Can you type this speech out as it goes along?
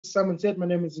Simon said, my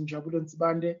name is Njabulo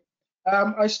Nsibande.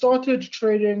 I started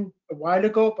trading a while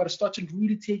ago, but I started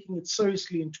really taking it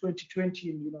seriously in 2020,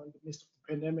 and in the midst of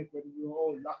the pandemic when we were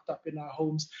all locked up in our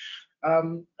homes.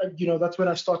 That's when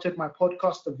I started my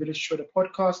podcast, the Village Trader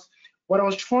Podcast. What I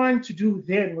was trying to do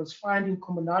then was finding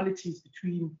commonalities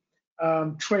between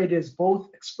traders, both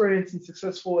experienced and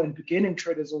successful and beginning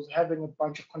traders. I was having a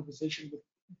bunch of conversations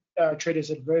with traders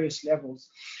at various levels,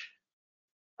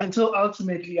 until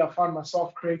ultimately I found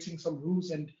myself creating some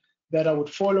rules and that I would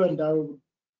follow and I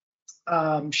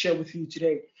would share with you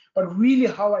today. But really,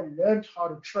 how I learned how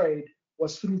to trade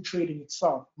was through trading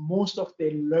itself. Most of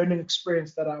the learning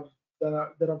experience that I've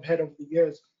had over the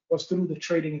years was through the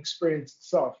trading experience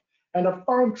itself. And I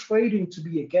found trading to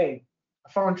be a game.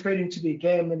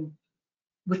 And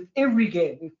with every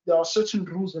game, there are certain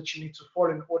rules that you need to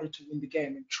follow in order to win the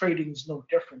game, and trading is no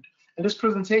different. And this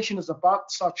presentation is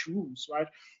about such rules, right?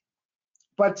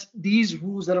 But these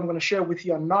rules that I'm going to share with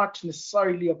you are not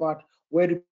necessarily about where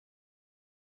to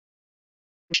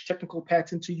technical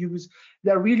pattern to use.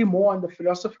 They're really more on the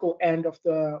philosophical end of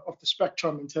the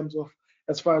spectrum in terms of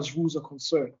as far as rules are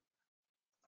concerned.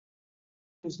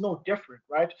 It's no different,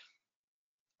 right?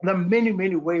 There are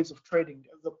many ways of trading.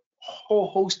 There's a whole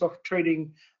host of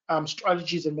trading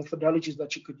strategies and methodologies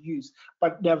that you could use,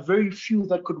 but there are very few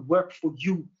that could work for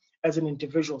you as an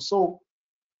individual. So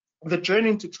the journey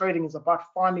into trading is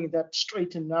about finding that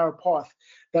straight and narrow path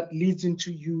that leads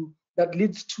you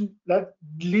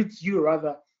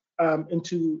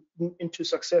into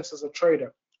success as a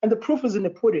trader. And the proof is in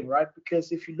the pudding, right?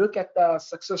 Because if you look at the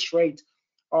success rate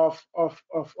of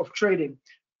trading,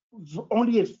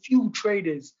 only a few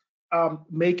traders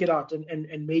make it out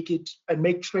and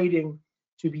make trading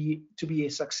to be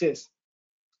a success.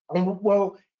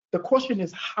 Well, the question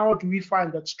is, how do we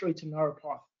find that straight and narrow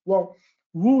path? Well,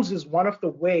 rules is one of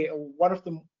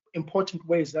the important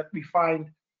ways that we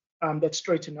find that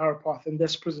straight and narrow path, and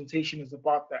this presentation is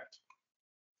about that.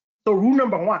 So rule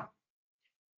number one,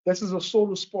 this is a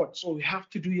solo sport, so you have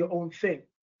to do your own thing.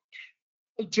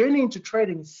 A journey into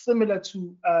trading is similar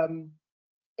to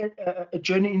a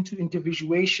journey into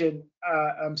individuation,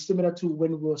 similar to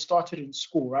when we were started in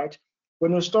school, right?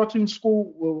 When we were starting in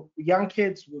school, we're young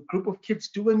kids, we're a group of kids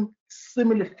doing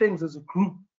similar things as a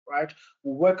group, right?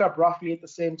 We work up roughly at the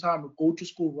same time, we go to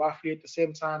school roughly at the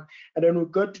same time, and then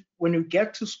when we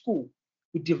get to school,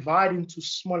 we divide into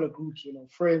smaller groups,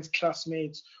 friends,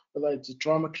 classmates, whether it's a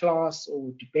drama class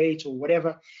or debate or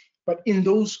whatever. But in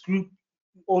those groups,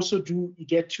 you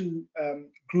get to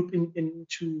group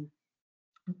into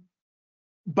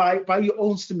by your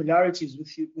own similarities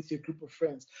with your group of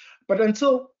friends. But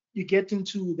until you get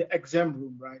into the exam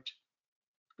room, right,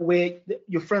 where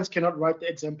your friends cannot write the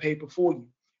exam paper for you,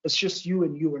 it's just you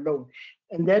and you alone,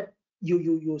 and that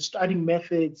your studying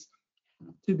methods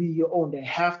to be your own. They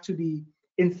have to be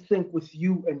in sync with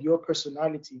you and your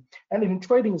personality. And in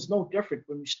trading is no different.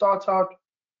 When we start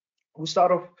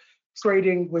off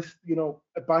trading with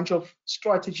a bunch of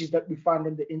strategies that we find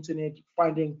on the internet,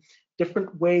 finding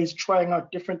different ways, trying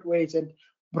out different ways, and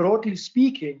broadly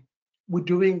speaking, we're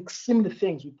doing similar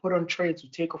things. We put on trades, we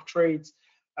take off trades,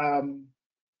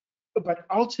 but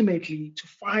ultimately,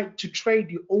 to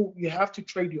trade you have to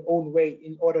trade your own way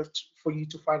in order for you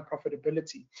to find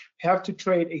profitability. You have to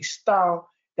trade a style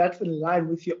that's in line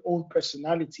with your own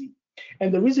personality.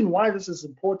 And the reason why this is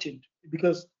important is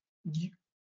because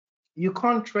you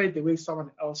can't trade the way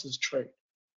someone else's trade,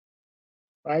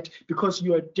 right? Because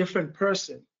you're a different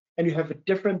person and you have a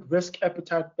different risk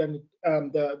appetite than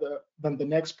the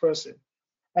next person,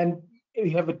 and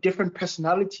you have a different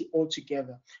personality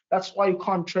altogether. That's why you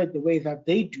can't trade the way that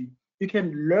they do. You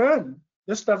can learn.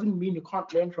 This doesn't mean you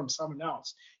can't learn from someone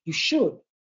else. You should,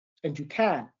 and you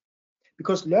can,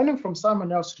 because learning from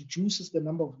someone else reduces the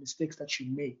number of mistakes that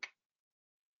you make,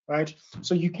 right?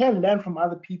 So you can learn from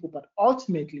other people, but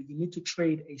ultimately you need to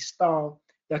trade a style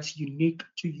that's unique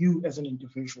to you as an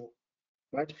individual,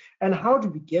 right? And how do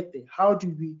we get there? How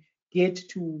do we get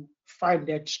to find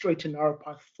that straight and narrow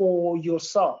path for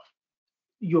yourself?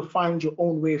 You'll find your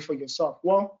own way for yourself.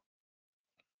 Well,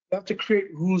 you have to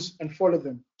create rules and follow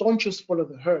them. Don't just follow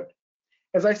the herd.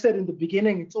 As I said in the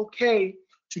beginning, it's okay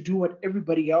to do what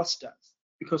everybody else does,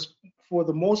 because for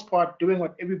the most part, doing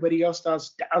what everybody else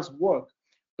does work.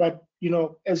 But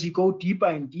as you go deeper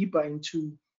and deeper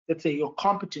into, let's say, your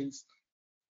competence,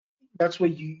 that's where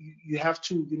you have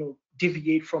to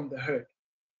deviate from the herd,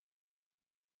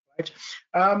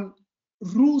 right?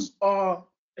 Rules are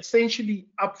essentially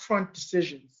upfront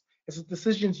decisions. It's the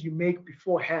decisions you make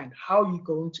beforehand, how you're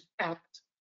going to act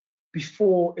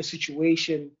before a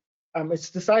situation It's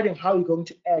deciding how you're going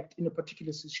to act in a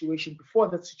particular situation before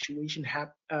that situation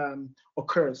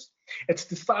occurs. It's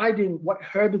deciding what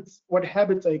habits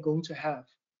are you going to have,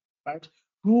 right?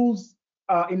 Rules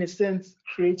are, in a sense,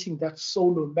 creating that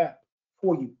solo map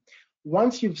for you.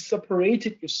 Once you've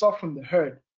separated yourself from the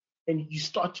herd and you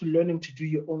start to learning to do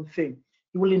your own thing,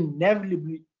 you will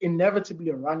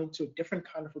inevitably run into a different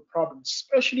kind of a problem,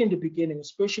 especially in the beginning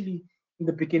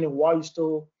while you're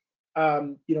still,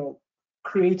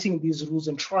 creating these rules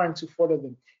and trying to follow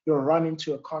them. You'll run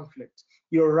into a conflict.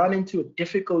 You'll run into a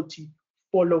difficulty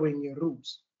following your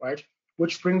rules, right?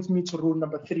 Which brings me to rule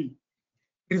number 3.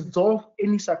 Resolve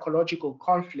any psychological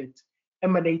conflict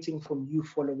emanating from you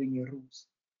following your rules.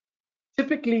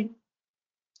 Typically,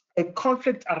 a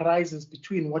conflict arises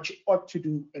between what you ought to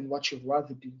do and what you'd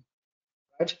rather do,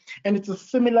 right? And it's a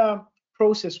similar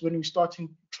process when you're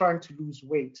trying to lose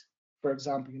weight. For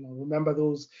example, remember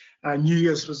those New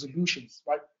Year's resolutions,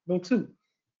 right? Me too.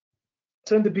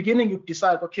 So in the beginning, you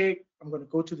decide, okay, I'm going to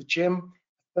go to the gym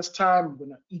this time. I'm going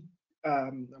to eat.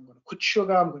 I'm going to quit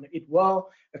sugar. I'm going to eat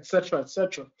well, etc.,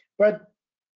 etc. But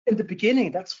in the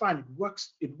beginning, that's fine. It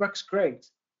works. It works great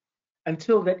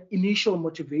until that initial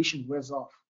motivation wears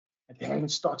off, and then it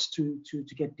starts to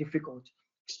get difficult.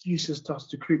 Excuses starts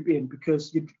to creep in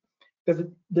because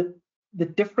the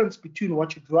difference between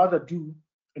what you'd rather do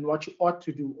and what you ought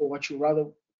to do, or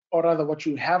rather what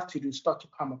you have to do, start to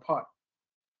come apart,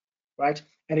 right?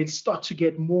 And it starts to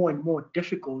get more and more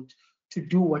difficult to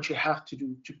do what you have to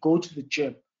do, to go to the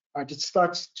gym, right? It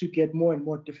starts to get more and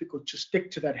more difficult to stick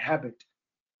to that habit,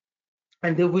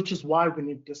 and then, which is why we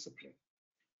need discipline.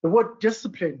 The word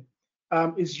discipline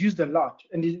is used a lot,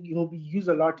 and it will be used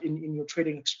a lot in your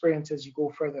trading experience as you go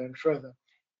further and further.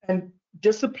 And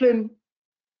discipline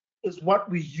is what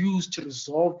we use to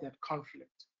resolve that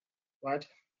conflict, right?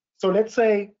 So let's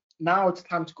say now it's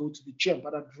time to go to the gym,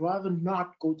 but I'd rather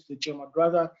not go to the gym. I'd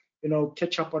rather,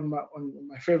 catch up on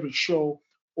my favorite show,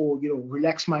 or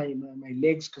relax my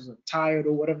legs because I'm tired,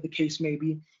 or whatever the case may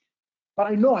be. But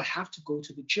I know I have to go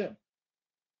to the gym.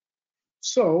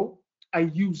 So I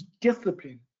use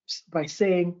discipline by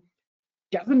saying,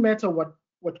 doesn't matter what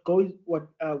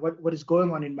is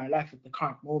going on in my life at the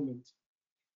current moment,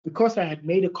 because I had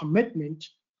made a commitment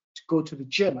to go to the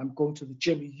gym. I'm going to the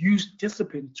gym. You use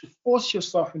discipline to force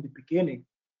yourself in the beginning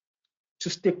to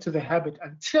stick to the habit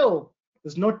until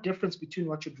there's no difference between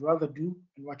what you'd rather do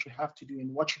and what you have to do,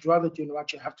 and what you'd rather do and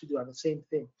what you have to do are the same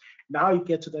thing. Now you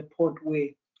get to that point where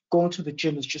going to the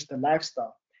gym is just a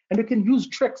lifestyle, and you can use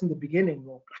tricks in the beginning,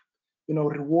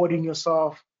 rewarding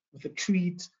yourself with a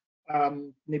treat.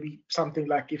 Maybe something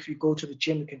like, if you go to the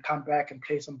gym, you can come back and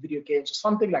play some video games or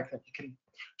something like that. You can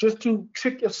just to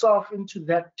trick yourself into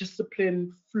that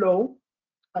discipline flow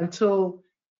until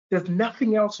there's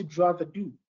nothing else you'd rather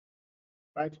do,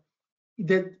 right?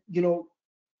 That you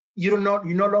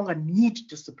no longer need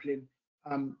discipline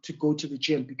to go to the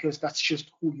gym, because that's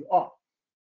just who you are.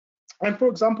 And for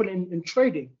example, in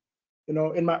trading,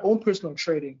 in my own personal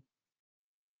trading,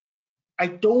 I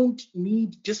don't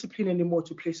need discipline anymore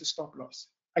to place a stop loss.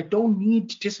 I don't need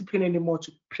discipline anymore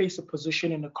to place a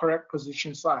position in the correct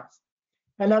position size.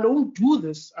 And I don't do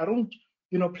this. I don't,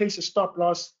 place a stop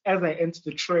loss as I enter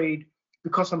the trade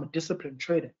because I'm a disciplined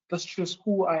trader. That's just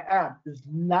who I am. There's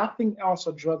nothing else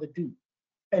I'd rather do.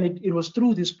 And it was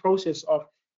through this process of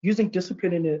using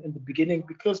discipline in the beginning,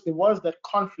 because there was that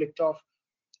conflict of,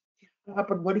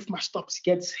 but what if my stops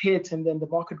gets hit and then the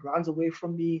market runs away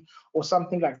from me or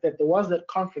something like that? There was that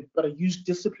conflict, but I used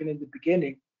discipline in the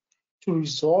beginning to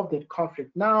resolve that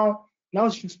conflict. Now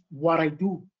it's just what I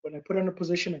do. When I put in a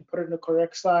position, I put it in the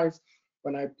correct size.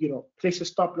 When I, place a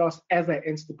stop loss as I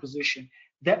enter the position,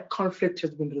 that conflict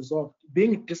has been resolved.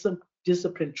 Being a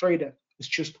disciplined trader is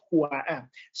just who I am.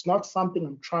 It's not something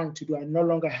I'm trying to do. I no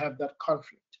longer have that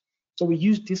conflict. So we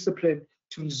use discipline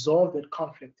to resolve that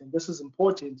conflict. And this is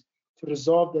important, to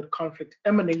resolve that conflict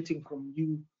emanating from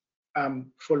you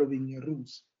following your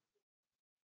rules.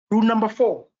 Rule number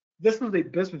 4, this is a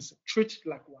business, treat it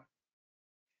like one.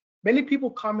 Many people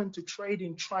come into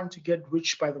trading trying to get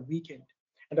rich by the weekend.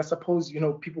 And I suppose,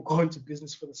 people go into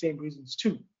business for the same reasons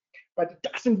too. But it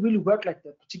doesn't really work like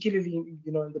that, particularly in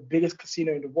the biggest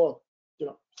casino in the world.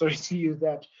 Sorry to use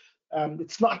that.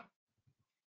 It's not.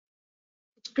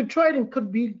 Good trading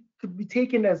could be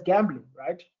taken as gambling,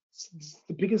 right? It's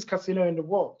the biggest casino in the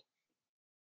world.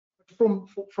 But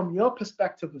from your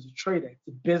perspective as a trader, it's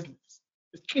a business.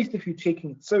 At least if you're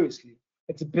taking it seriously,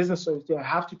 it's a business, so you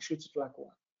have to treat it like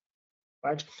one,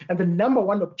 right? And the number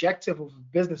one objective of a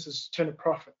business is to turn a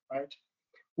profit, right?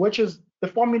 Which is, the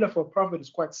formula for profit is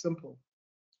quite simple.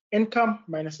 Income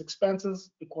minus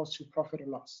expenses equals to profit or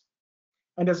loss.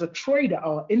 And as a trader,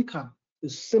 our income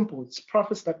is simple. It's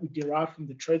profits that we derive from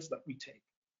the trades that we take.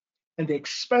 And the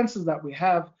expenses that we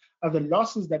have are the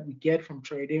losses that we get from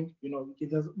trading.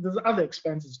 There's other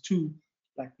expenses too,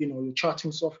 like your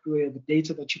charting software, the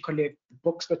data that you collect, the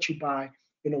books that you buy,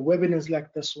 webinars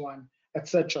like this one,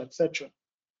 etc., etc.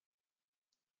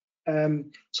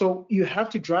 So you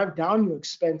have to drive down your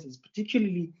expenses,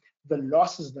 particularly the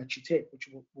losses that you take,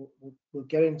 which we'll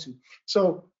get into.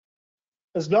 So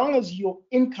as long as your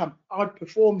income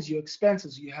outperforms your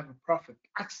expenses, you have a profit.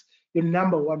 That's your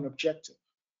number one objective,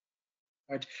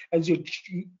 right? As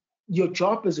your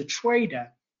job as a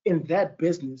trader in that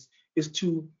business is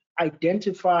to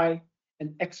identify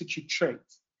and execute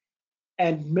trades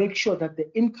and make sure that the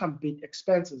income beat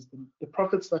expenses, the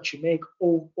profits that you make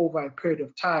over a period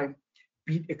of time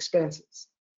beat expenses.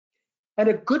 And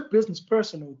a good business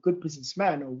person or a good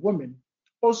businessman or woman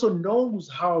also knows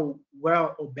how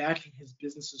well or badly his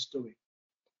business is doing.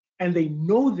 And they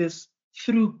know this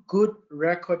through good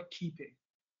record keeping.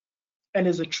 And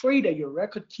as a trader, your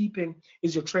record keeping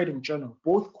is your trading journal,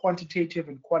 both quantitative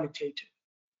and qualitative.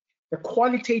 The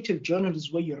qualitative journal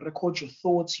is where you record your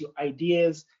thoughts, your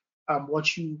ideas,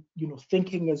 what you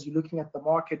thinking as you're looking at the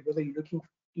market, whether you're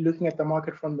looking at the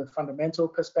market from the fundamental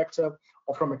perspective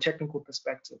or from a technical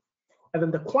perspective. And then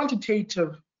the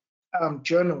quantitative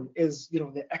journal is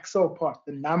the Excel part,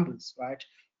 the numbers, right?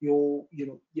 Your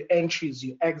entries,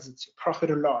 your exits, your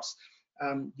profit or loss,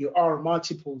 your R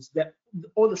multiples, that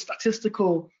all the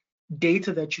statistical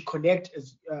data that you collect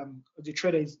as a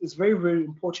trader is very, very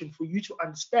important for you to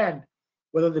understand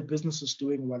whether the business is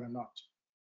doing well or not.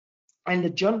 And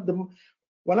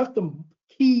one of the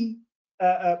key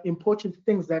important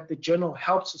things that the journal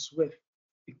helps us with,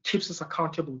 it keeps us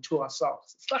accountable to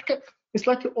ourselves. It's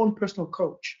like your own personal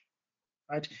coach,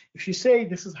 right? If you say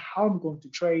this is how I'm going to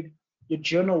trade, your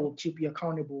journal will keep you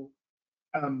accountable.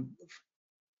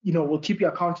 Will keep you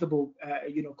accountable.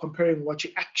 Comparing what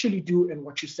you actually do and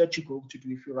what you said you're going to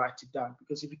do if you write it down.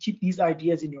 Because if you keep these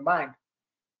ideas in your mind,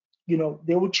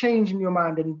 they will change in your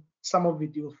mind, and some of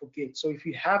it you'll forget. So if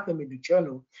you have them in the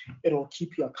journal, it'll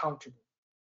keep you accountable.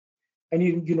 And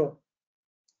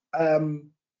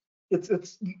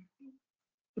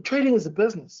trading is a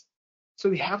business,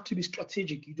 so you have to be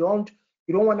strategic. You don't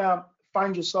want to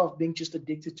find yourself being just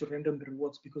addicted to random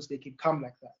rewards because they can come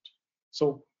like that.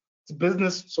 So it's a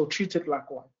business, so treat it like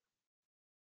one.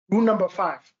 Rule number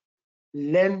 5,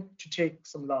 learn to take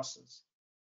some losses.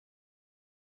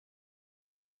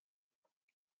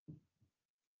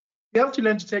 You have to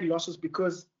learn to take losses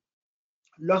because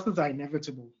losses are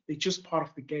inevitable. They're just part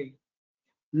of the game.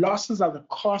 Losses are the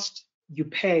cost you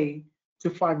pay to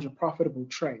find your profitable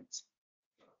trades.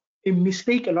 A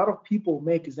mistake a lot of people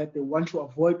make is that they want to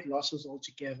avoid losses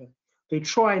altogether. They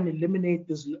try and eliminate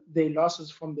their losses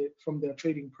from their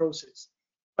trading process.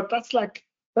 But that's like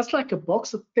a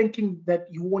box of thinking that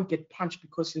you won't get punched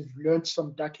because you've learned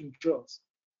some ducking drills.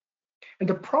 And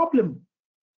the problem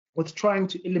with trying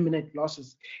to eliminate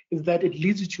losses is that it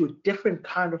leads you to a different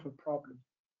kind of a problem,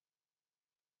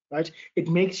 right? It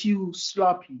makes you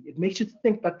sloppy. It makes you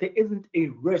think that there isn't a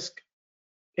risk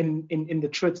in the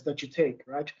trades that you take,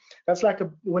 right? That's like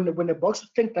when a boxer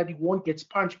thinks that he won't get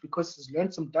punched because he's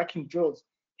learned some ducking drills,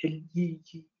 he's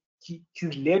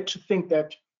led to think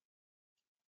that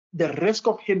the risk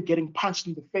of him getting punched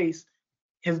in the face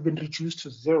has been reduced to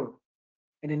 0.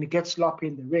 And then he gets sloppy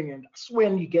in the ring, and that's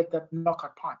when you get that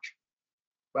knockout punch,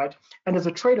 right? And as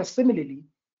a trader, similarly,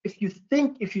 if you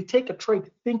take a trade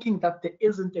thinking that there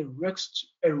isn't a risk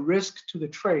to the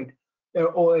trade,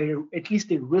 or at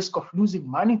least a risk of losing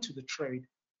money to the trade,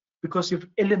 because you've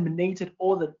eliminated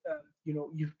all the,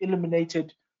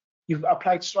 you've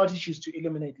applied strategies to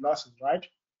eliminate losses, right?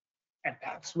 And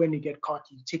that's when you get caught.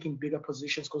 You're taking bigger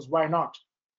positions because why not?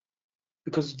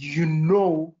 Because you're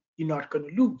not going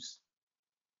to lose.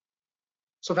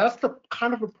 So that's the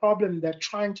kind of a problem that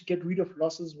trying to get rid of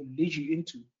losses will lead you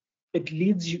into. It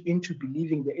leads you into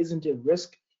believing there isn't a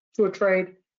risk to a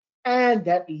trade, and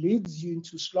that leads you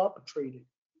into sloppy trading,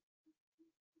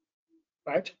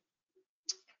 right?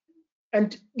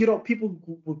 And people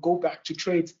will go back to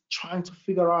trades trying to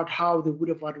figure out how they would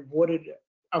have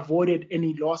avoided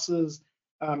any losses,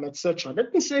 etc.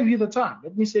 Let me save you the time.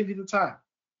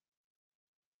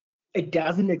 It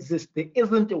doesn't exist. There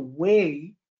isn't a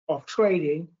way of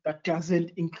trading that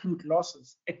doesn't include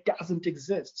losses. It doesn't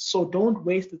exist. So don't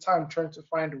waste the time trying to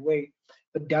find a way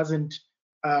that doesn't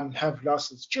have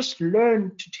losses. Just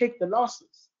learn to take the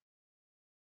losses.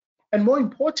 And more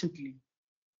importantly,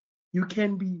 you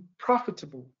can be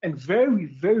profitable and very,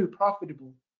 very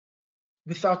profitable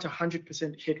without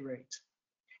 100% hit rate.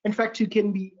 In fact, you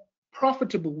can be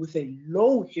profitable with a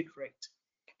low hit rate.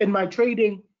 In my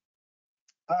trading,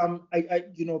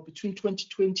 between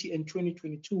 2020 and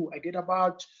 2022, I did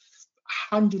about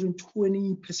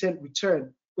 120%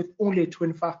 return with only a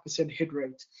 25% hit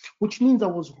rate, which means I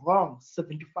was wrong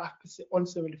 75% on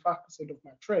 75% of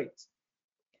my trades.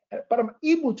 But I'm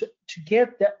able to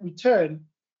get that return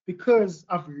because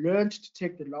I've learned to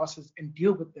take the losses and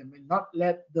deal with them and not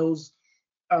let those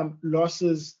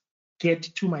losses get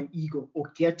to my ego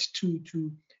or get to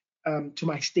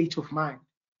my state of mind,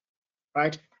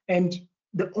 right? And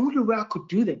the only way I could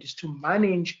do that is to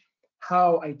manage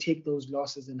how I take those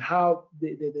losses and how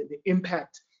the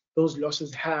impact those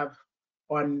losses have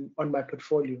on my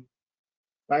portfolio,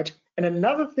 right? And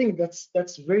another thing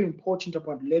that's very important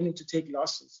about learning to take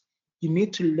losses, you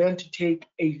need to learn to take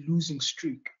a losing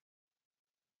streak.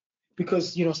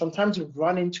 Because sometimes you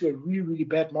run into a really, really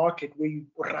bad market where you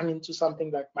run into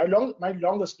something like my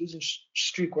longest losing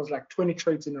streak was like 20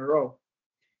 trades in a row.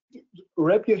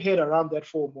 Wrap your head around that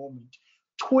for a moment.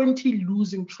 20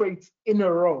 losing trades in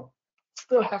a row.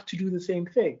 Still have to do the same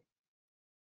thing,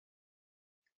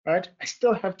 right? I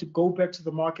still have to go back to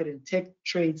the market and take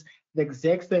trades the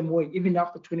exact same way, even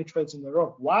after 20 trades in a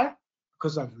row. Why?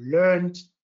 Because I've learned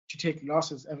to take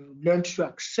losses and learned to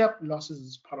accept losses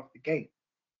as part of the game,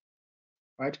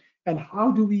 right? And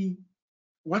how do we?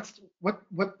 What's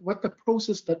the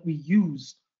process that we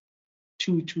use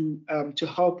to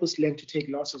help us learn to take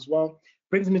losses? Well,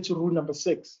 brings me to rule number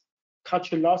 6: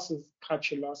 cut your losses, cut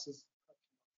your losses.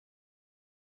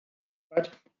 Right?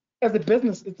 As a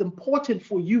business, it's important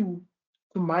for you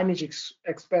to manage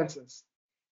expenses.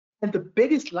 And the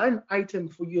biggest line item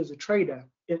for you as a trader,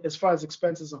 as far as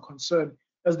expenses are concerned,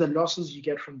 is the losses you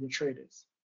get from your traders,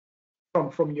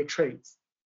 from your trades.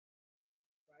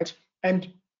 Right?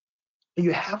 And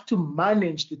you have to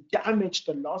manage the damage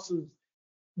the losses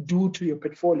do to your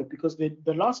portfolio, because the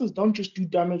losses don't just do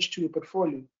damage to your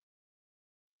portfolio,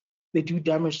 they do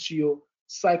damage to your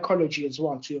psychology as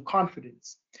well, to your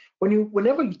confidence.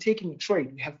 Whenever you're taking a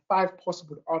trade, you have 5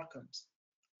 possible outcomes.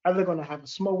 Either going to have a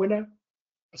small winner,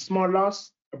 a small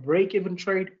loss, a break-even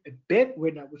trade, a big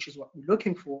winner, which is what we're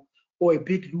looking for, or a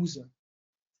big loser.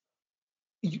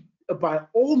 By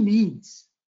all means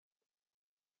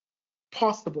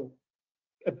possible,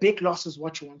 a big loss is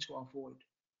what you want to avoid.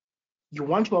 You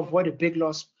want to avoid a big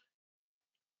loss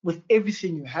with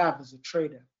everything you have as a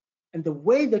trader. And the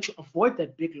way that you avoid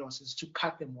that big loss is to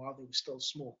cut them while they were still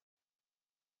small.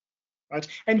 Right?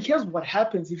 And here's what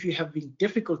happens if you have been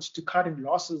difficult to cutting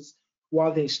losses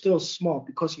while they're still small,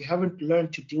 because you haven't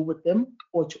learned to deal with them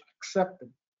or to accept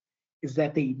them, is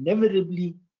that they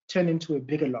inevitably turn into a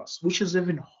bigger loss, which is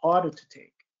even harder to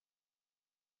take,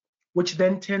 which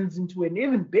then turns into an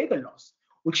even bigger loss,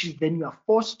 which is then you are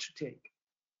forced to take.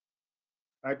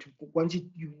 Right? Once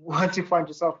you find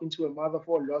yourself into a mother of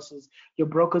all losses, your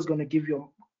broker is going to give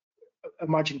you a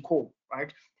margin call,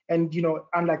 right? And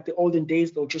unlike the olden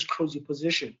days, they'll just close your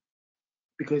position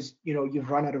because you've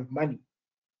run out of money.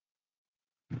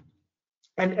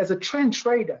 And as a trend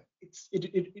trader,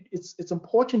 it's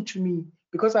important to me,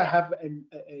 because I have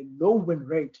a low win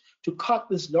rate, to cut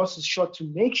these losses short, to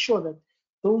make sure that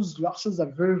those losses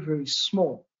are very, very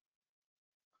small,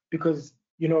 because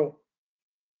they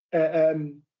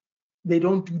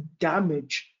don't do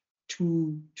damage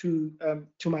to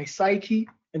my psyche,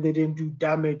 and they don't do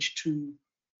damage to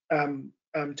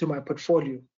my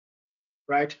portfolio,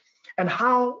 right? And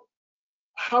how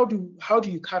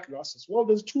do you cut losses? Well,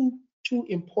 there's two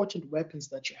important weapons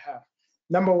that you have.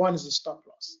 Number one is a stop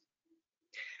loss.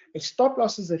 A stop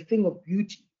loss is a thing of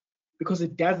beauty because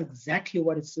it does exactly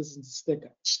what it says in the sticker.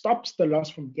 It stops the loss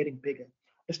from getting bigger.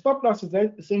 A stop loss is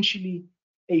essentially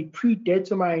a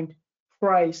predetermined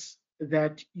price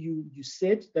that you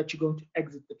said that you're going to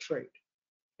exit the trade.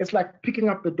 It's like picking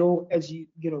up the door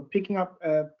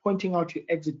pointing out your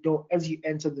exit door as you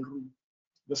enter the room.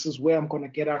 This is where I'm going to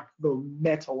get out no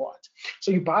matter what.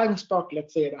 So you're buying stock,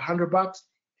 let's say at $100,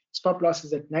 stop loss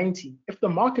is at 90. If the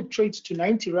market trades to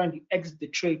 90 Rand, you exit the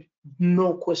trade,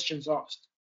 no questions asked.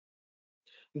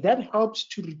 That helps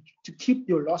to keep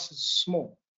your losses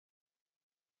small.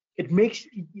 It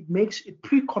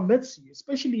pre-commits you,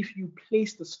 especially if you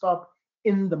place the stop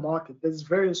in the market. There's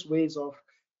various ways of,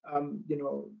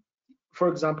 for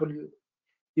example,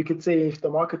 you could say if the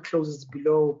market closes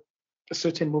below a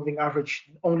certain moving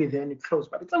average, only then it closes.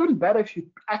 But it's even better if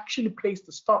you actually place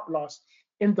the stop loss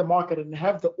in the market and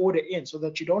have the order in, so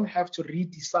that you don't have to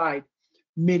redecide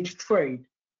mid-trade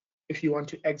if you want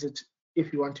to exit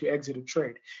a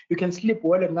trade. You can sleep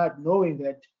well at night knowing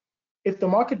that if the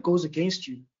market goes against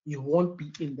you, you won't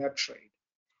be in that trade.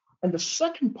 And the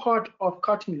second part of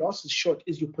cutting losses short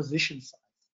is your position size.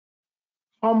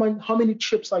 How many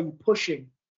chips are you pushing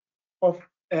of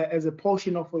as a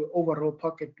portion of your overall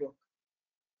pocketbook,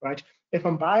 right? If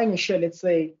I'm buying a share, let's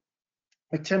say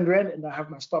at 10 Rand and I have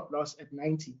my stop loss at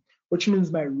 90, which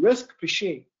means my risk per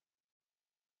share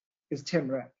is 10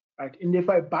 Rand, right? And if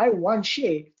I buy one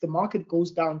share, if the market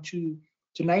goes down to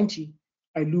 90,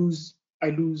 I lose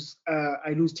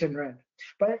 10 Rand.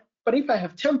 But if I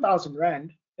have 10,000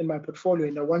 Rand in my portfolio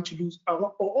and I want to lose,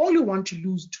 or only want to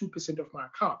lose 2% of my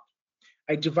account,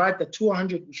 I divide the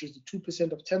 200, which is the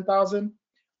 2% of 10,000,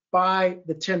 by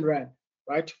the 10 Rand,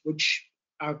 right? Which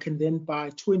I can then buy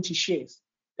 20 shares.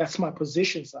 That's my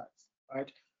position size, right?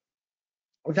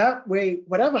 That way,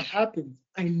 whatever happens,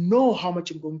 I know how much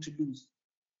I'm going to lose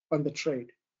on the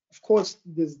trade. Of course,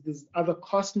 there's other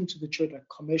costs into the trade like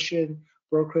commission,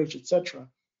 brokerage, etc.,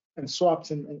 and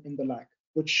swaps and the like,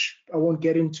 which I won't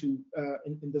get into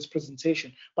in this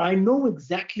presentation. But I know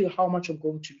exactly how much I'm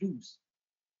going to lose.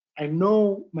 I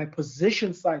know my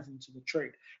position size into the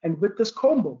trade. And with this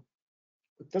combo,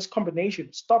 with this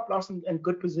combination, stop loss and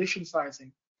good position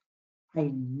sizing, I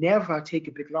never take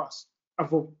a big loss.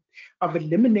 I've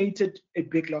eliminated a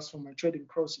big loss from my trading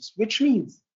process, which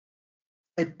means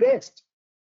at best,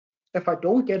 if I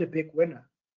don't get a big winner,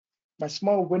 my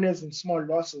small winners and small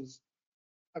losses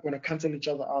are going to cancel each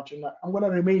other out, and I'm going to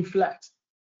remain flat,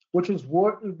 which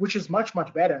is much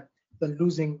better than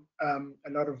losing a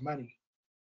lot of money,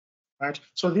 right?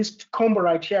 So this combo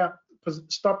right here,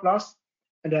 stop loss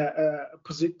and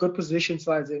good position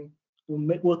sizing,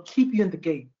 will keep you in the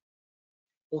game.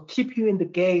 Will keep you in the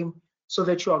game so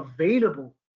that you're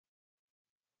available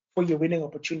for your winning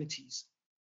opportunities.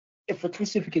 At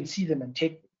least if you can see them and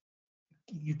take them.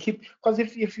 You keep, because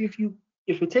if you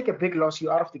take a big loss,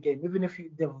 you're out of the game. Even if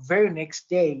the very next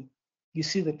day you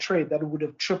see the trade that would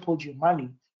have tripled your money,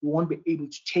 you won't be able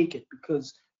to take it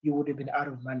because you would have been out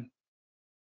of money.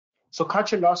 So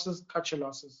cut your losses, cut your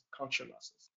losses, cut your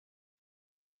losses.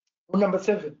 Number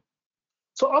 7.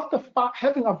 So after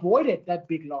having avoided that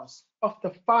big loss, of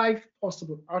the 5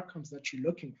 possible outcomes that you're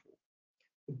looking for,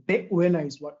 the big winner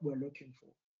is what we're looking for.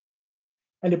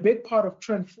 And a big part of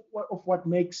what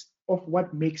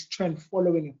makes trend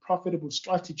following a profitable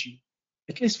strategy,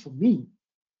 at least for me,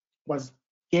 was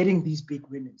getting these big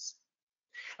winners.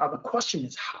 Now the question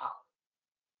is how?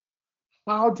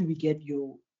 How do we get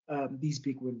these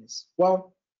big winners?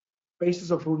 Well, basis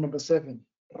of rule number 7: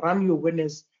 run your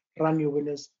winners, run your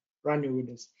winners, run your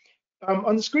winners.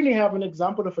 On the screen, you have an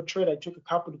example of a trade I took a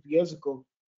couple of years ago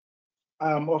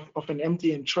of an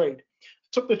MTN trade.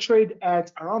 Took the trade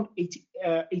at around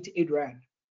 88 Rand,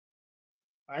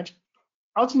 right?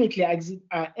 Ultimately, I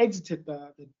exited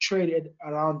the trade at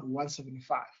around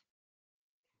 175.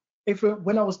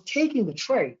 When I was taking the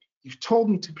trade, you've told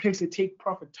me to place a take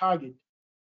profit target,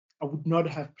 I would not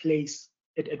have placed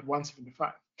it at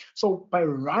 175. So by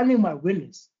running my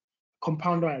winners,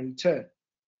 compound my return,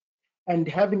 and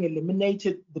having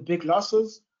eliminated the big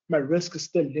losses, my risk is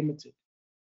still limited,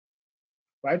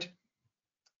 right?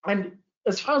 And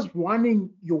as far as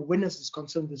running your winners is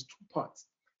concerned, there's 2 parts.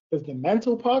 There's the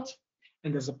mental part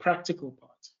and there's a practical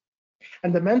part.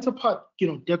 And the mental part,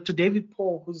 Dr. David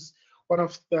Paul, who's one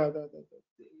of the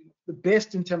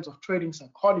best in terms of trading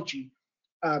psychology,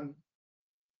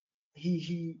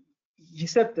 he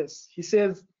said this. He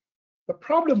says, the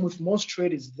problem with most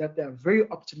traders is that they're very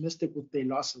optimistic with their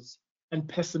losses and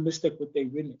pessimistic with their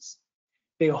winners.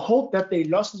 They hope that their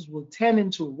losses will turn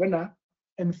into a winner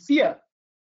and fear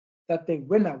that their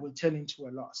winner will turn into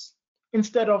a loss.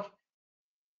 Instead,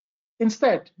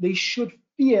 they should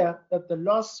fear that the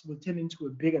loss will turn into a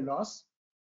bigger loss,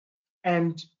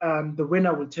 and the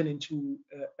winner will turn into,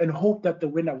 and hope that the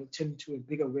winner will turn into a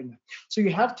bigger winner. So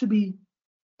you have to be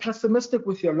pessimistic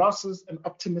with your losses and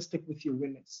optimistic with your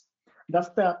winners. That's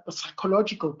the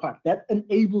psychological part that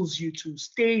enables you to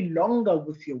stay longer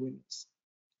with your winners.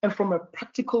 And from a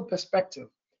practical perspective,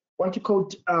 I want to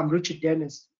quote Richard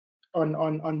Dennis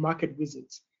on Market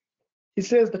Wizards. He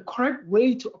says the correct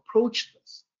way to approach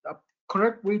this, the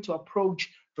correct way to approach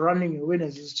running your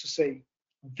winners is to say,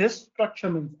 this structure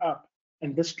means up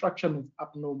and this structure means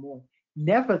up no more.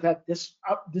 Never that this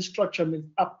structure means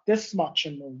up this much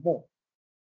and no more,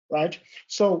 right?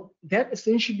 So that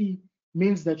essentially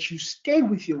means that you stay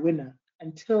with your winner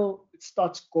until it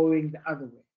starts going the other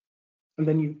way, and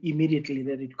then you immediately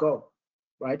let it go,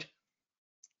 right?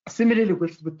 Similarly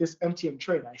with this MTM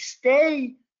trade, I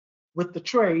stay with the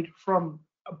trade from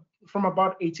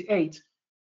about 88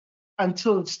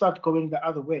 until it starts going the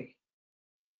other way,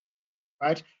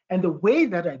 right? And the way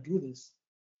that I do this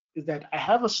is that I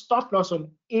have a stop loss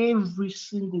on every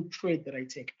single trade that I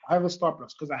take. I have a stop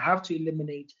loss because I have to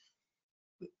eliminate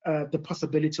the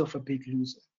possibility of a big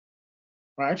loser,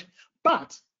 right?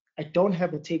 But I don't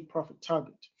have a take profit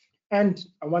target. And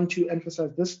I want to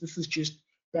emphasize this. This is just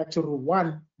back to rule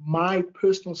one, my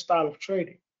personal style of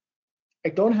trading. I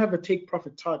don't have a take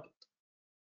profit target,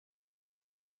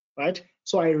 right?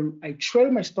 So I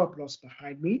trail my stop loss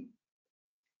behind me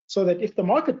so that if the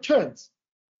market turns,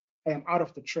 I am out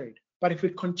of the trade. But if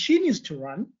it continues to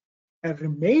run, I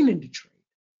remain in the trade.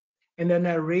 And then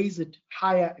I raise it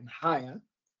higher and higher,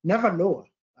 never lower.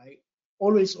 I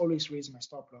always raise my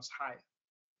stop loss higher.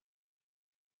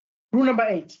 Rule number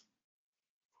 8,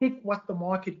 pick what the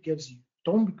market gives you.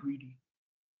 Don't be greedy.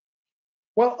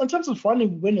 Well, in terms of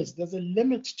finding winners, there's a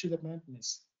limit to the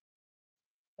madness.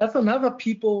 That's another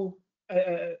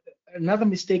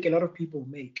mistake a lot of people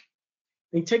make.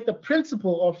 They take the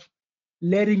principle of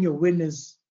letting your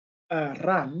winners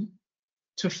run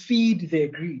to feed their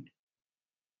greed.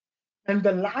 And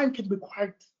the line can be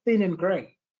quite thin and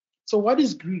gray. So what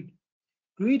is greed?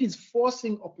 Greed is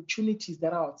forcing opportunities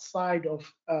that are outside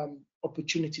of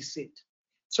opportunity set.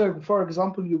 So, for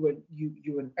example, you're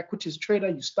an equities trader,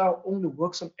 your style only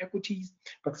works on equities,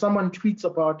 but someone tweets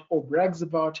about or brags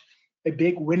about a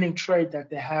big winning trade that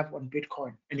they have on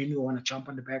Bitcoin, and then you want to jump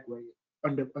on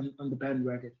the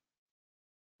bandwagon,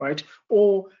 right?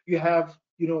 Or you have,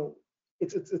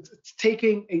 it's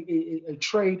taking a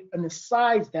trade in a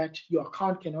size that your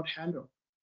account cannot handle,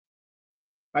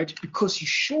 right? Because you're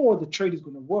sure the trade is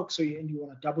going to work, so you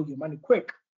want to double your money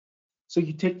quick. So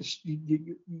you take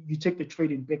the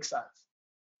trade in big size,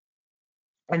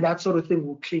 and that sort of thing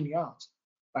will clean you out,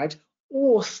 right?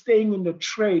 Or staying in the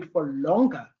trade for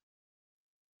longer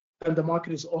than the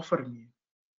market is offering you,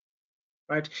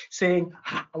 right? Saying,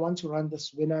 I want to run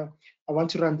this winner, I want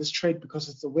to run this trade because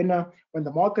it's a winner. When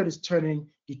the market is turning,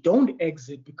 you don't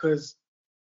exit because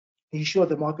you're sure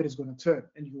the market is going to turn,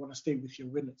 and you want to stay with your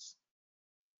winners,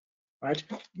 right?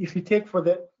 If you take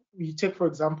for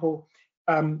example,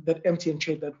 that MTN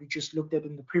trade that we just looked at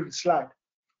in the previous slide.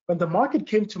 When the market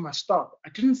came to my stop, I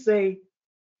didn't say,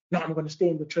 no, I'm going to stay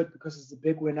in the trade because it's a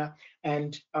big winner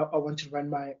and I want to run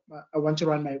my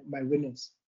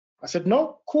winners. I said,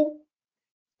 no, cool.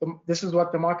 This is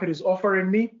what the market is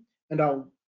offering me, and I'll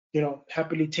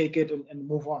happily take it and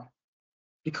move on,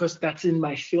 because that's in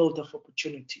my field of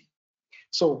opportunity.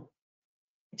 So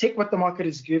take what the market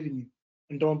is giving you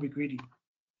and don't be greedy.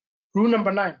 Rule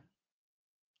number 9.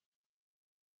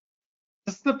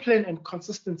 Discipline and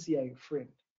consistency are your friend,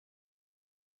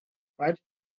 right?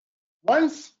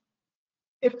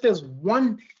 If there's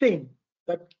one thing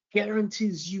that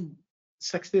guarantees you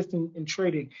success in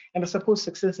trading, and I suppose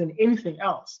success in anything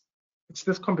else, it's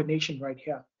this combination right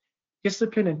here: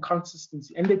 discipline and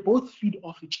consistency, and they both feed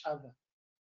off each other.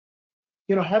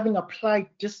 Having applied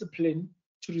discipline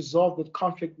to resolve the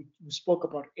conflict we spoke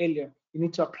about earlier, you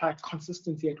need to apply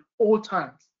consistency at all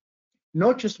times,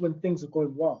 not just when things are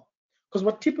going well. Because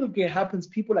what typically happens,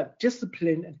 people are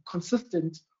disciplined and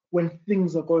consistent when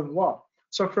things are going well.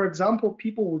 So, for example,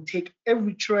 people will take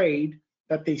every trade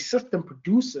that their system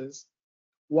produces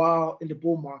while in the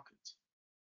bull market.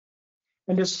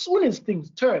 And as soon as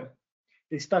things turn,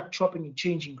 they start chopping and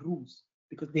changing rules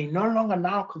because they're no longer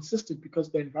now consistent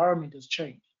because the environment has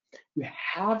changed. You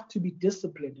have to be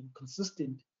disciplined and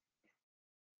consistent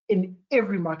in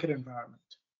every market environment.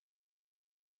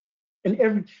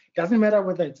 And doesn't matter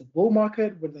whether it's a bull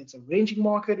market, whether it's a ranging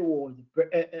market, or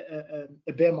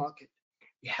a bear market.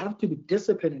 You have to be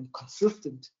disciplined and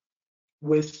consistent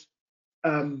with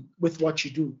what you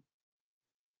do,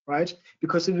 right?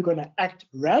 Because if you're going to act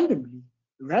randomly,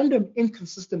 random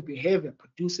inconsistent behavior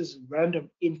produces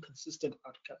random inconsistent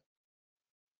outcome.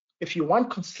 If you want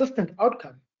consistent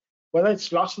outcome, whether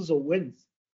it's losses or wins,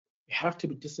 you have to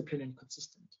be disciplined and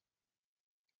consistent.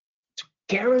 To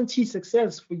guarantee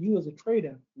success for you as a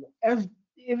trader,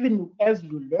 even as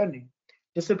you're learning,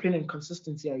 discipline and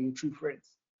consistency are your true friends.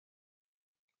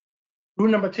 Rule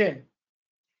number 10,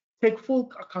 take full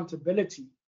accountability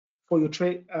for your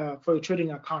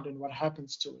trading account and what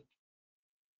happens to it.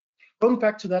 Going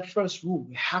back to that first rule,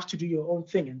 you have to do your own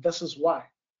thing, and this is why.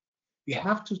 You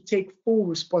have to take full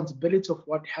responsibility of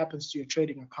what happens to your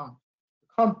trading account.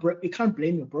 You can't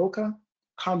blame your broker,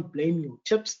 you can't blame your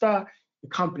tipster, you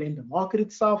can't blame the market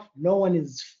itself. No one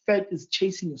is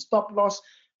chasing your stop loss,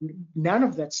 none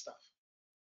of that stuff.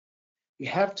 You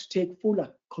have to take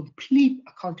complete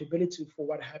accountability for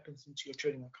what happens into your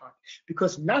trading account,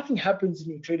 because nothing happens in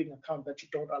your trading account that you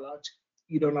don't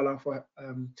allow for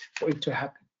it to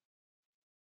happen.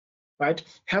 Right?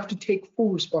 You have to take full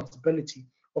responsibility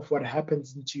of what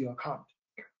happens into your account.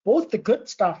 both the good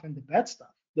stuff and the bad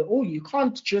stuff. You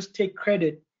can't just take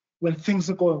credit when things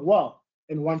are going well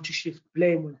and want to shift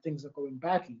blame when things are going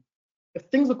badly. If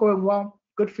things are going well,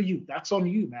 good for you. That's on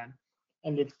you, man.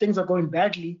 And if things are going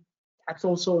badly, that's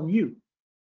also on you,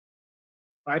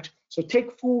 right? So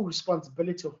take full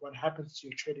responsibility of what happens to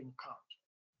your trading account.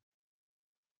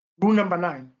 Rule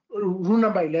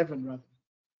number 11, rather.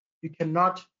 You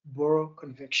cannot borrow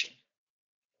conviction.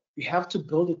 You have to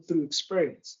build it through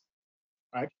experience,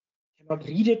 right? You cannot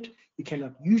read it, you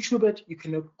cannot YouTube it, you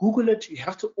cannot Google it. You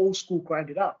have to old school grind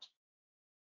it out.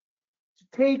 To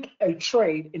take a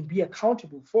trade and be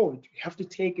accountable for it, you have to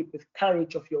take it with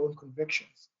courage of your own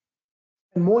convictions.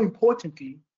 And more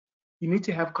importantly, you need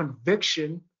to have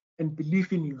conviction and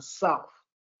belief in yourself.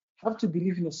 You have to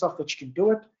believe in yourself that you can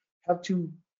do it. You have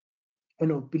to,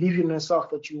 believe in yourself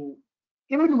that you,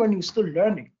 even when you're still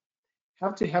learning,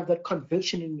 have to have that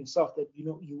conviction in yourself that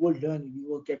you will learn and you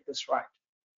will get this right.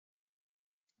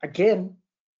 Again,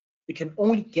 you can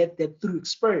only get that through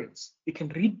experience. You can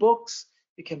read books,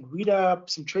 you can read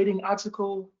some trading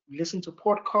article, listen to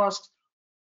podcasts.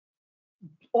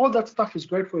 All that stuff is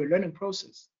great for your learning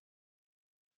process.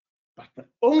 But the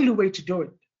only way to do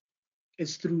it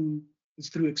is through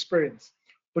experience.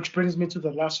 Which brings me to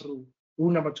the last rule,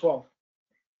 rule number 12.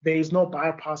 There is no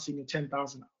bypassing your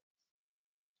 10,000 hours.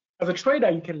 As a trader,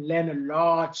 you can learn a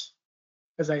lot,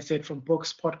 as I said, from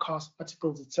books, podcasts,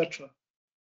 articles, etc.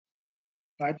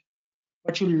 Right?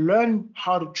 But you learn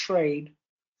how to trade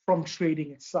from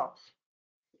trading itself.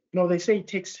 They say it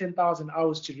takes 10,000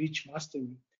 hours to reach mastery,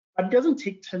 but it doesn't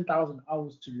take 10,000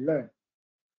 hours to learn.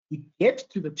 You get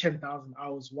to the 10,000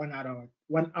 hours 1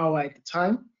 hour at a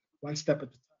time, one step at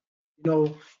a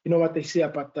time. You know what they say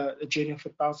about the journey of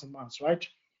 1,000 miles, right?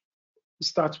 It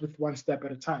starts with one step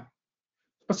at a time.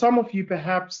 For some of you,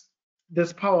 perhaps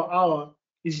this power hour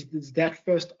is that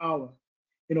first hour.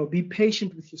 Be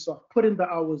patient with yourself, put in the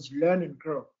hours, learn and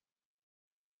grow.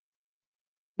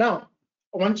 Now,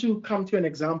 I want to come to an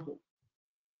example.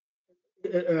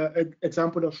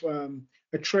 Example of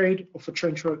a trade of a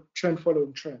trend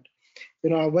following trend.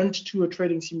 I went to a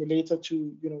trading simulator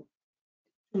to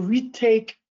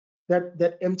retake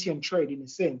that MTM trade in a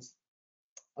sense,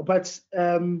 but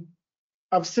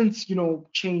I've since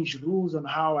changed rules on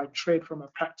how I trade from a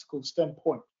practical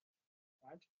standpoint.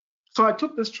 Right? So I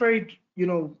took this trade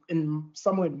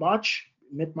somewhere in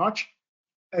mid-March,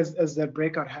 as that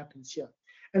breakout happens here.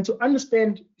 And to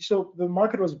understand, so the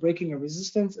market was breaking a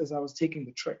resistance as I was taking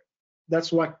the trade.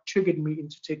 That's what triggered me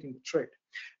into taking the trade.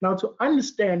 Now, to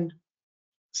understand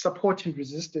support and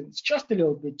resistance just a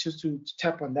little bit, just to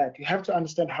tap on that, you have to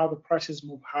understand how the prices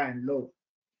move high and low.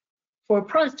 For a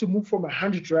price to move from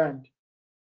 100 Rand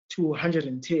to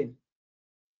 110,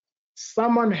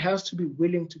 someone has to be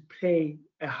willing to pay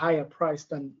a higher price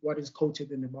than what is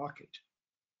quoted in the market.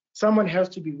 Someone has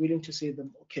to be willing to say,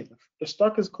 okay, the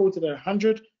stock is quoted at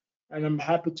 100, and I'm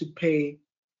happy to pay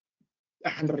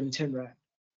 110 Rand.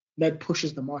 That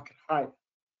pushes the market higher,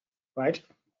 right?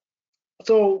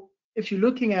 So if you're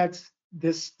looking at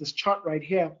this chart right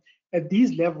here, at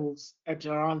these levels at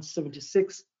around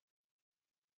 76,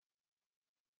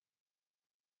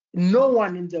 no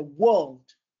one in the world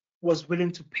was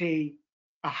willing to pay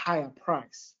a higher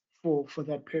price for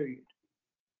that period,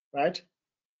 right?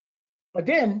 But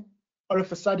then all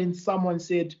of a sudden someone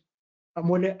said,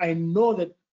 I know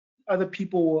that other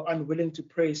people were unwilling to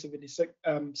pay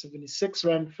 76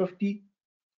 Rand 50.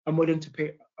 I'm willing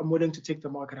to take the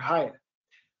market higher.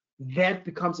 That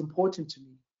becomes important to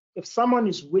me. If someone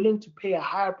is willing to pay a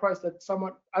higher price that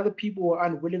other people were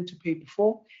unwilling to pay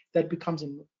before, that becomes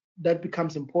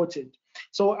important.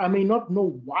 So I may not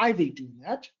know why they're doing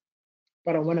that,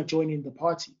 but I want to join in the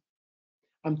party.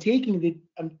 I'm taking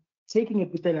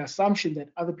it with an assumption that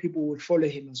other people will follow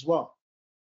him as well,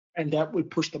 and that will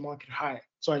push the market higher.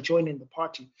 So I join in the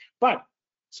party. But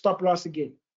stop loss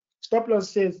again. Stop loss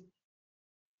says,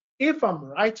 if I'm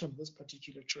right on this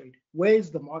particular trade, where is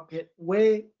the market?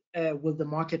 Where will the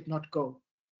market not go,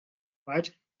 right?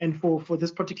 And for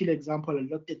this particular example, I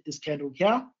looked at this candle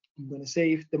here. I'm going to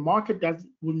say if the market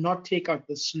will not take out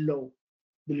the low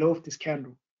of this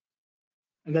candle,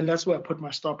 and then that's where I put my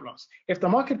stop loss. If the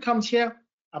market comes here,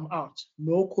 I'm out.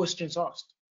 No questions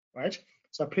asked, right?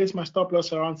 So I placed my stop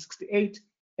loss around 68,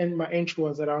 and my entry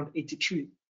was around 83.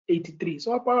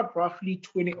 So about roughly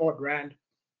 20 odd Rand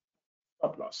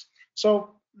stop loss.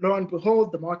 So lo and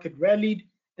behold, the market rallied,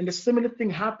 and a similar thing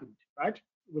happened, right?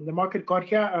 When the market got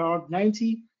here around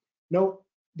 90,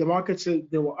 the market said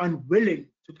they were unwilling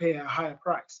to pay a higher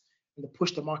price, and they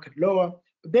pushed the market lower.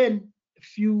 But then a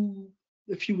few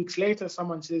weeks later,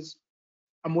 someone says,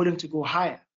 I'm willing to go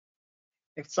higher.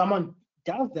 If someone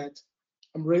does that,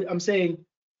 I'm saying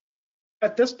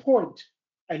at this point,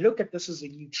 I look at this as a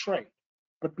new trade.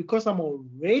 But because I'm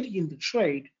already in the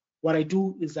trade, what I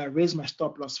do is I raise my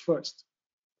stop loss first.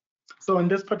 So in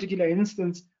this particular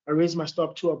instance, I raise my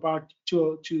stop to about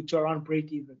to around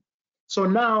break even. So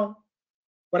now,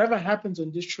 whatever happens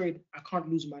on this trade, I can't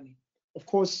lose money. Of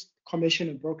course, commission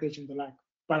and brokerage and the like.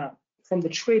 But from the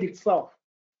trade itself,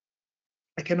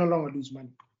 I can no longer lose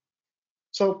money.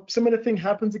 So similar thing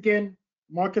happens again.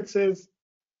 Market says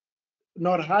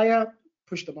not higher,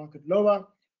 push the market lower.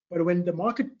 But when the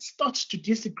market starts to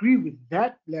disagree with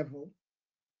that level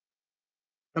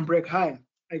and break higher,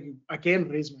 I again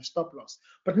raise my stop loss.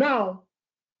 But now,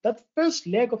 that first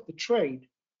leg of the trade,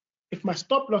 if my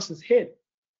stop loss is hit,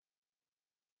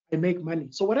 I make money.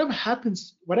 So whatever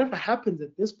happens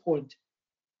at this point,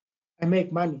 I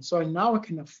make money. So now I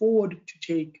can afford to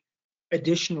take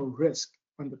additional risk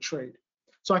on the trade.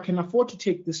 So I can afford to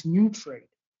take this new trade,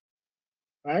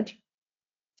 right?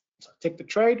 So I take the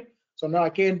trade. So now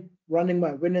again, running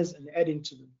my winners and adding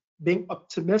to them, being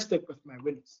optimistic with my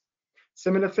winners.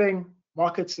 Similar thing,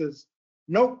 market says,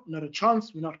 nope, not a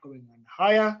chance. We're not going on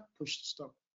higher. Push the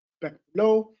stock back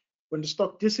below. When the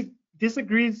stock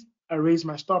disagrees, I raise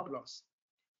my stop loss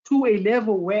to a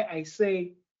level where I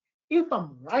say, if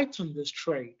I'm right on this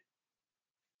trade,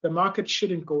 the market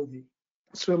shouldn't go there.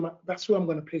 That's where I'm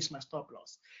going to place my stop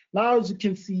loss. Now, as you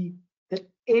can see, that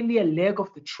earlier leg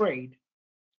of the trade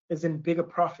is in bigger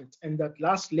profit, and that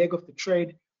last leg of the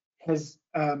trade has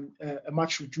a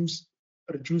much reduced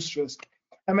risk.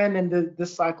 And then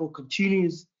this cycle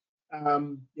continues.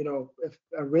 If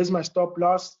I raise my stop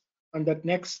loss on that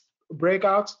next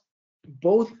breakout,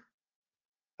 both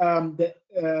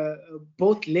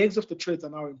both legs of the trades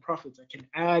are now in profit. I can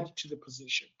add to the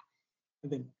position,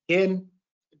 and then again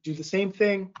do the same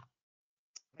thing.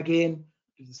 Again,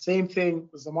 do the same thing.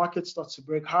 As the market starts to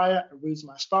break higher, I raise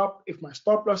my stop. If my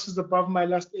stop loss is above my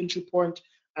last entry point,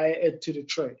 I add to the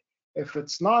trade. If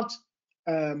it's not,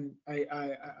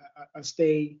 I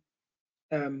stay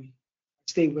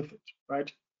with it,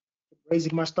 right?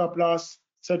 Raising my stop loss,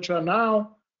 etc.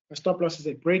 Now my stop loss is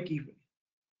at break even.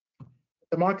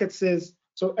 The market says,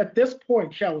 so at this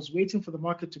point here, I was waiting for the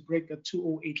market to break that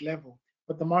 208 level,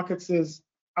 but the market says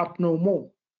up no more.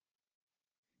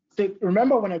 So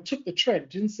remember when I took the trade, it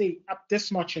didn't say up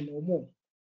this much and no more.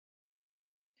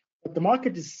 But the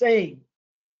market is saying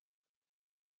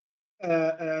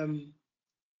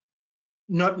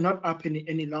not up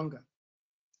any longer.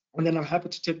 And then I'm happy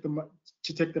to take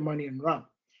the money and run.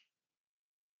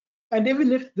 And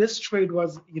even if this trade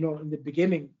was, in the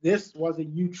beginning, this was a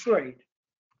new trade,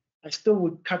 I still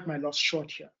would cut my loss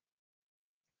short here.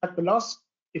 Cut the loss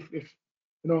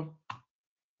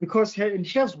because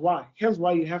here's why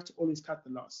you have to always cut the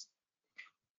loss.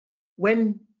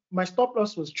 When my stop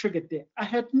loss was triggered there, I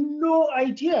had no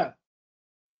idea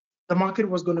the market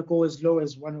was going to go as low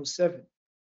as 107.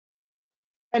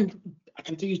 And I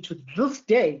can tell you to this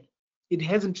day, it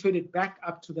hasn't traded back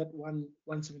up to that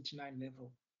 179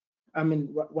 level. I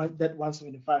mean, that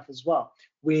 175 as well,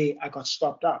 where I got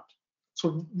stopped out.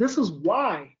 So this is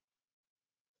why,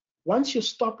 once your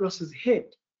stop loss is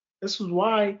hit, this is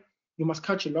why you must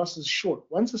cut your losses short.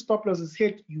 Once the stop loss is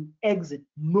hit, you exit,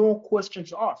 no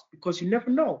questions asked, because you never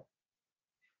know.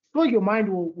 So your mind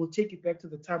will take you back to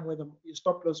the time where your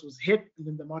stop loss was hit and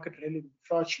then the market really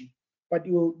fought you. But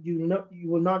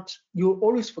you'll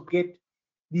always forget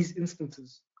these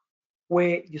instances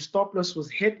where your stop loss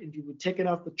was hit and you were taken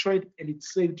out the trade and it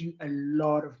saved you a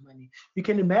lot of money. You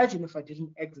can imagine if I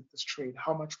didn't exit this trade,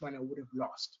 how much money I would have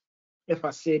lost if I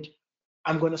said,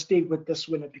 I'm going to stay with this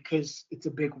winner because it's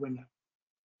a big winner,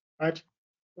 right?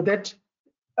 With that,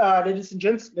 ladies and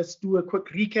gents, let's do a quick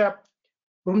recap.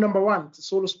 Rule number one, it's a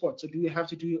solo sport, so do you have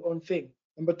to do your own thing?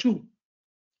 Number two,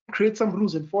 create some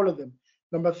rules and follow them.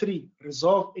 Number three,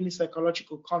 resolve any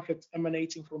psychological conflicts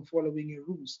emanating from following your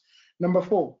rules. Number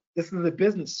four, this is a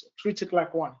business, so treat it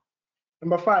like one.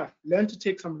 Number five, learn to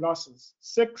take some losses.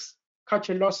 6, cut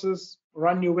your losses,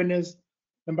 run your winners.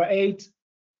 Number 8,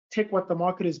 take what the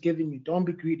market is giving you, don't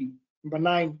be greedy. Number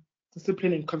 9,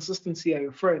 discipline and consistency are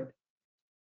your friend.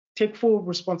 Take full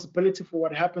responsibility for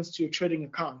what happens to your trading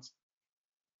accounts.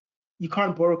 You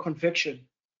can't borrow conviction.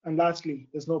 And lastly,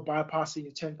 there's no bypassing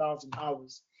your 10,000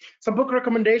 hours. Some book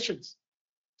recommendations: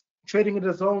 Trading in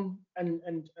the Zone and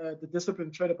The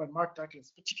Disciplined Trader by Mark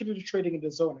Douglas. Particularly Trading in the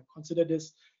Zone, I consider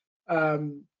this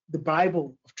the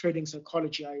Bible of trading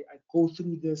psychology. I go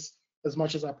through this as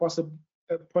much as I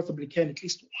possibly can, at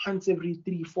least once every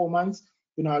 3-4 months.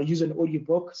 I use an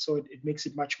audiobook, so it makes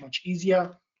it much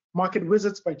easier. Market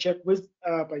Wizards by Jack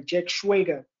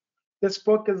Schwager. This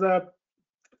book is a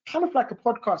kind of like a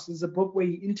podcast. There's a book where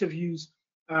he interviews,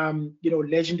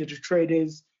 legendary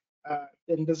traders,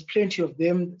 and there's plenty of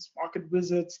them. There's market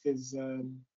wizards. There's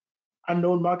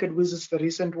unknown market wizards, the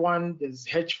recent one. There's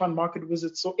hedge fund market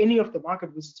wizards. So any of the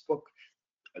market wizards book,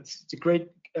 it's a great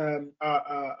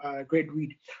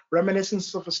read.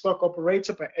 Reminiscence of a Stock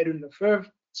Operator by Edwin Lefebvre.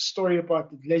 Story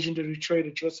about the legendary trader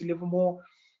Joseph Livermore.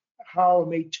 How I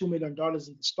Made $2 Million in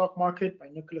the Stock Market by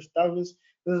Nicholas Douglas.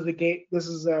 This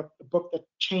is a book that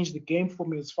changed the game for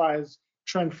me as far as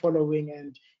trend following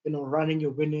and running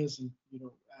your winners and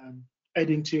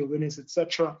adding to your winners,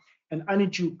 etc. And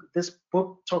Anijuk, this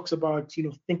book talks about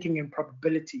thinking in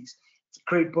probabilities. It's a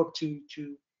great book to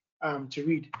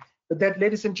read. But that,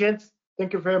 ladies and gents,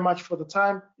 thank you very much for the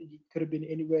time. You could have been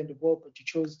anywhere in the world, but you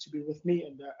chose to be with me,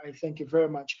 and I thank you very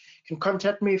much. You can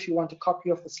contact me if you want a copy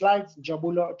of the slides,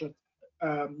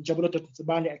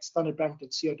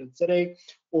 njabulo.nsibande@standardbank.co.za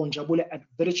or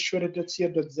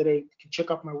njabulo@villagetrader.co.za. You can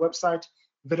check out my website,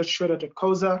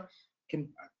 villagetrader.coza.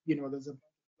 There's a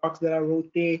box that I wrote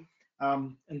there,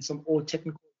 and some old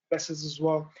technical classes as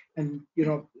well. And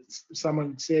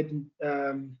someone said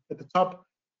at the top,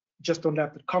 just on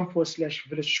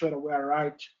that.com/village trader, where I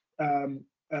write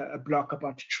a blog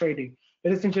about trading.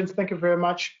 Ladies and gents, thank you very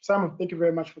much. Simon, thank you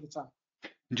very much for the time.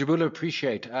 Njabulo,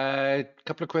 appreciate. A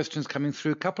couple of questions coming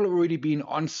through. A couple have already been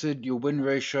answered. Your win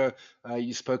ratio,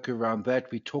 you spoke around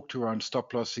that. We talked around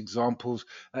stop loss examples.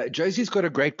 Josie's got a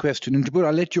great question. Njabulo,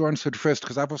 I'll let you answer it first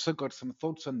because I've also got some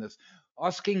thoughts on this.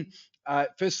 Asking,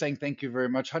 first saying thank you very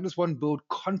much. How does one build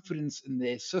confidence in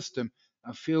their system?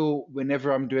 I feel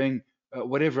whenever I'm doing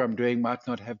whatever I'm doing might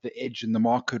not have the edge in the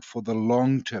market for the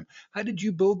long term. How did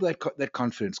you build that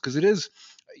confidence? Because it is,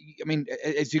 I mean,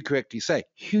 as you correctly say,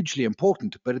 hugely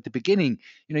important. But at the beginning,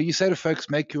 you say to folks,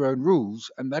 make your own rules,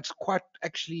 and that's quite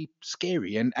actually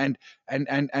scary and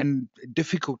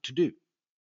difficult to do.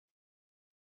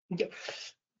 Yeah.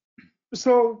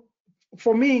 So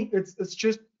for me, it's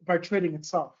just by trading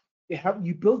itself.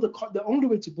 You build the only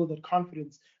way to build that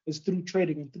confidence is through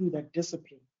trading and through that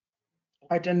discipline.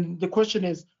 Right? And the question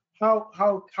is,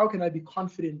 how can I be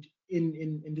confident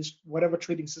in this whatever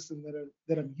trading system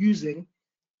that I'm using,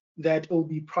 that will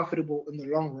be profitable in the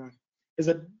long run? Is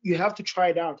that you have to try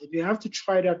it out. You have to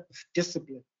try it out with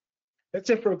discipline. Let's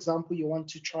say, for example, you want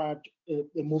to try out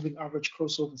a moving average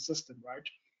crossover system, right?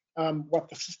 What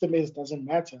the system is doesn't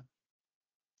matter.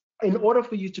 In order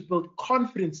for you to build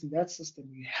confidence in that system,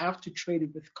 you have to trade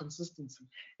it with consistency.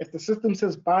 If the system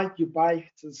says buy, you buy. If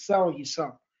it says sell, you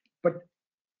sell. But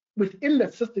within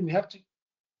that system, you have to,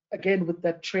 again, with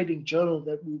that trading journal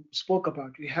that we spoke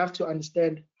about, you have to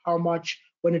understand how much,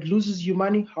 when it loses you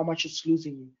money, how much it's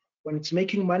losing you. When it's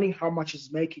making money, how much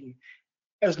it's making you.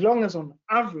 As long as on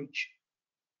average,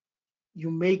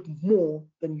 you make more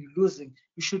than you're losing,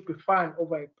 you should be fine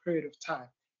over a period of time.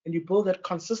 And you build that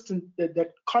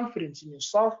that confidence in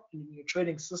yourself and in your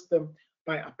trading system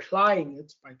by applying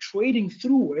it, by trading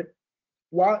through it,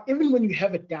 while even when you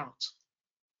have a doubt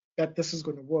that this is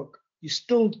going to work, you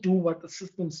still do what the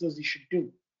system says you should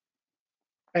do.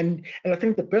 And I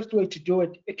think the best way to do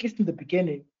it, at least in the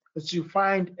beginning, is to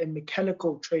find a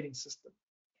mechanical trading system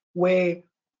where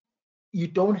you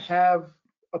don't have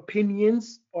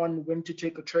opinions on when to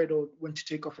take a trade or when to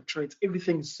take off a trade.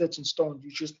 Everything is set in stone. You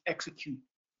just execute.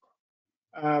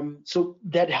 So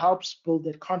that helps build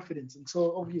that confidence. And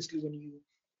so obviously when you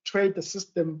trade the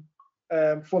system,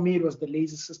 for me, it was the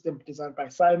laser system designed by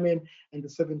Simon and the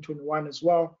 721 as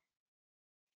well.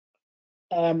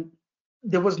 I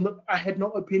had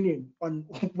no opinion on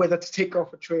whether to take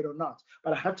off a trade or not,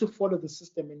 but I had to follow the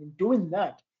system. And in doing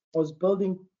that, I was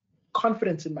building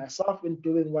confidence in myself in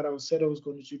doing what I said I was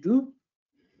going to do.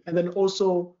 And then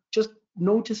also just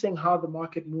noticing how the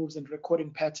market moves and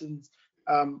recording patterns,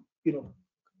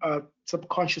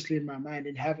 subconsciously in my mind,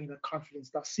 and having that confidence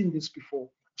that I've seen this before,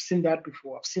 I've seen that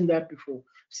before, I've seen that before,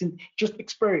 I've seen just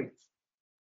experience.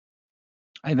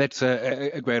 And that's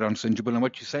a great answer, Njabulo. And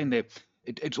what you're saying there,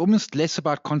 it's almost less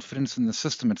about confidence in the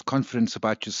system, it's confidence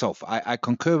about yourself. I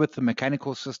concur with the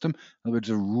mechanical system, in other words,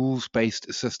 a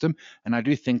rules-based system. And I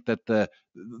do think that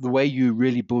the way you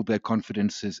really build that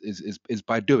confidence is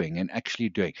by doing and actually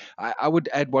doing. I would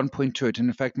add one point to it. And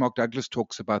in fact, Mark Douglas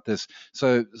talks about this.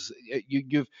 So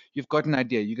you've got an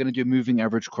idea. You're going to do a moving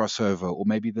average crossover, or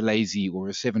maybe the lazy, or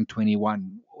a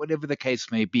 721, whatever the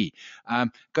case may be.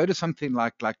 Go to something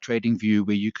like TradingView,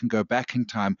 where you can go back in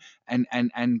time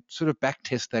and sort of back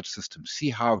test that system, see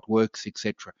how it works,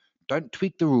 etc. Don't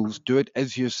tweak the rules. Do it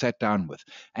as you're sat down with.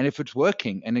 And if it's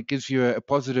working and it gives you a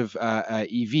positive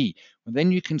EV, well,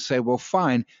 then you can say, well,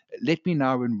 fine, let me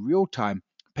now in real time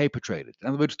paper trade it. In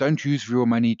other words, don't use real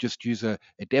money, just use a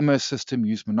demo system,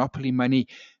 use monopoly money.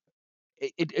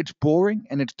 It's boring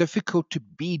and it's difficult to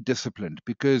be disciplined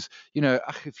because,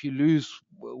 if you lose,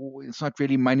 it's not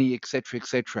really money, etc.,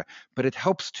 etc. But it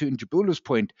helps to, in Njabulo's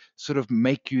point, sort of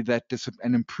make you that discipline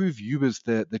and improve you as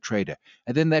the trader.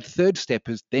 And then that third step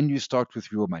is then you start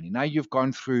with real money. Now you've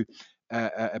gone through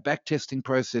a back testing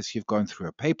process, you've gone through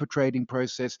a paper trading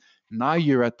process. Now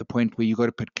you're at the point where you've got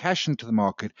to put cash into the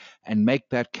market and make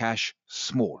that cash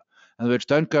small. In other words,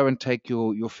 don't go and take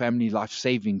your family life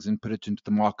savings and put it into the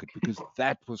market because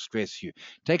that will stress you.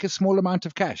 Take a small amount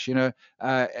of cash. Njabulo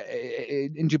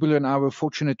and I were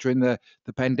fortunate during the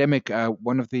pandemic.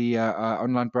 One of the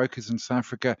online brokers in South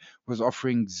Africa was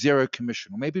offering zero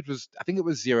commission, or maybe I think it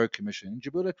was zero commission.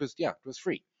 Njabulo, it was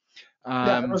free.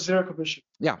 Yeah, it was zero commission.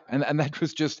 Yeah, and that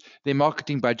was just their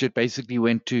marketing budget basically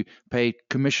went to pay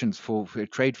commissions for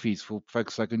trade fees for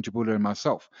folks like Njabulo and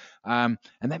myself. And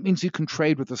that means you can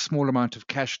trade with a small amount of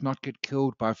cash, not get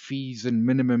killed by fees and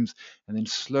minimums, and then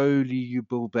slowly you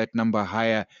build that number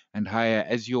higher and higher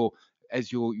as your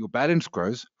balance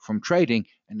grows from trading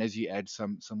and as you add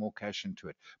some more cash into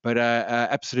it. But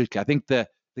absolutely, I think the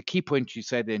key point you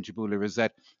said there, Njabulo, is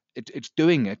that it's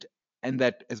doing it. And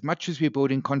that as much as we're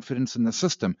building confidence in the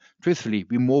system, truthfully,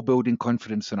 we're more building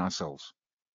confidence in ourselves.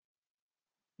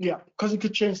 Yeah, because you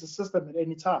could change the system at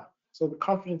any time. So the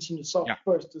confidence in yourself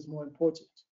first is more important.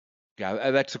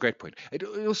 Yeah, that's a great point. It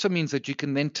also means that you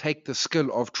can then take the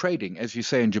skill of trading, as you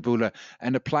say in Njabulo,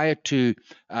 and apply it to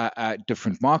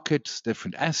different markets,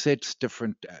 different assets,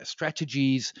 different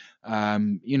strategies.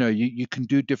 You can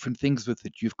do different things with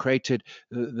it. You've created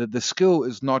the skill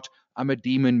is not I'm a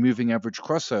demon moving average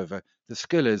crossover. The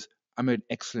skill is I'm an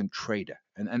excellent trader.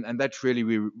 And that's really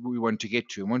we want to get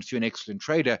to. And once you're an excellent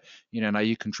trader, now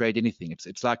you can trade anything.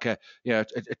 It's like a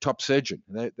top surgeon.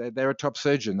 They're a top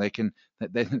surgeon.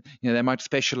 They might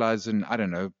specialize in, I don't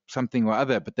know, something or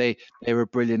other, but they're a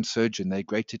brilliant surgeon. They're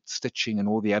great at stitching and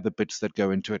all the other bits that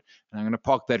go into it. And I'm going to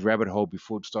park that rabbit hole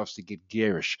before it starts to get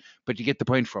gearish, but you get the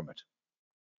point from it.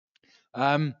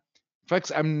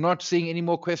 Folks, I'm not seeing any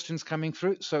more questions coming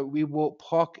through, so we will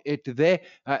park it there.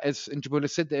 As Njabulo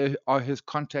said, there are his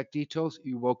contact details.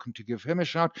 You're welcome to give him a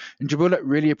shout. Njabulo,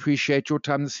 really appreciate your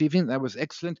time this evening. That was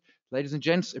excellent. Ladies and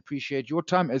gents, appreciate your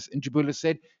time. As Njabulo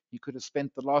said, you could have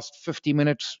spent the last 50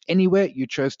 minutes anywhere. You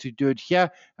chose to do it here.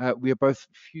 We are both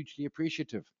hugely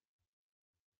appreciative.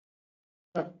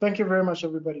 Thank you very much,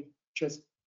 everybody. Cheers.